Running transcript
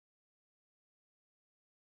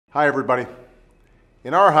Hi, everybody.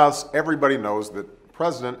 In our house, everybody knows that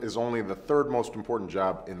president is only the third most important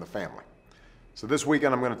job in the family. So this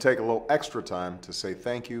weekend, I'm going to take a little extra time to say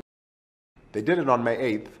thank you. They did it on May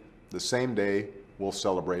 8th, the same day we'll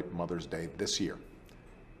celebrate Mother's Day this year.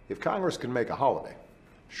 If Congress can make a holiday,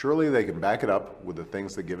 surely they can back it up with the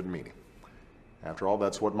things that give it meaning. After all,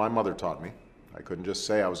 that's what my mother taught me. I couldn't just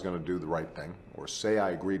say I was going to do the right thing or say I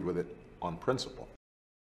agreed with it on principle.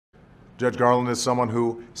 Judge Garland is someone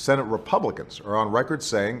who Senate Republicans are on record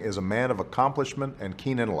saying is a man of accomplishment and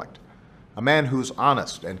keen intellect, a man who's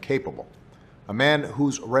honest and capable, a man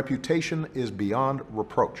whose reputation is beyond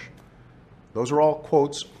reproach. Those are all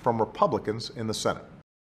quotes from Republicans in the Senate.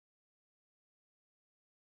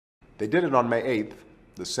 They did it on May 8th,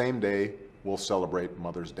 the same day we'll celebrate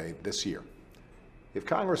Mother's Day this year. If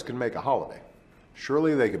Congress can make a holiday,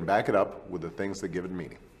 surely they can back it up with the things that give it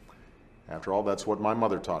meaning. After all, that's what my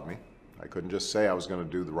mother taught me. I couldn't just say I was going to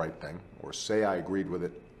do the right thing or say I agreed with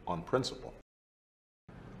it on principle.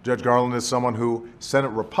 Judge Garland is someone who Senate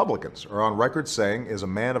Republicans are on record saying is a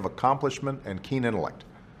man of accomplishment and keen intellect,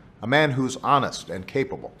 a man who's honest and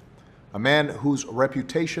capable, a man whose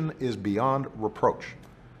reputation is beyond reproach.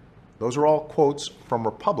 Those are all quotes from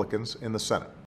Republicans in the Senate.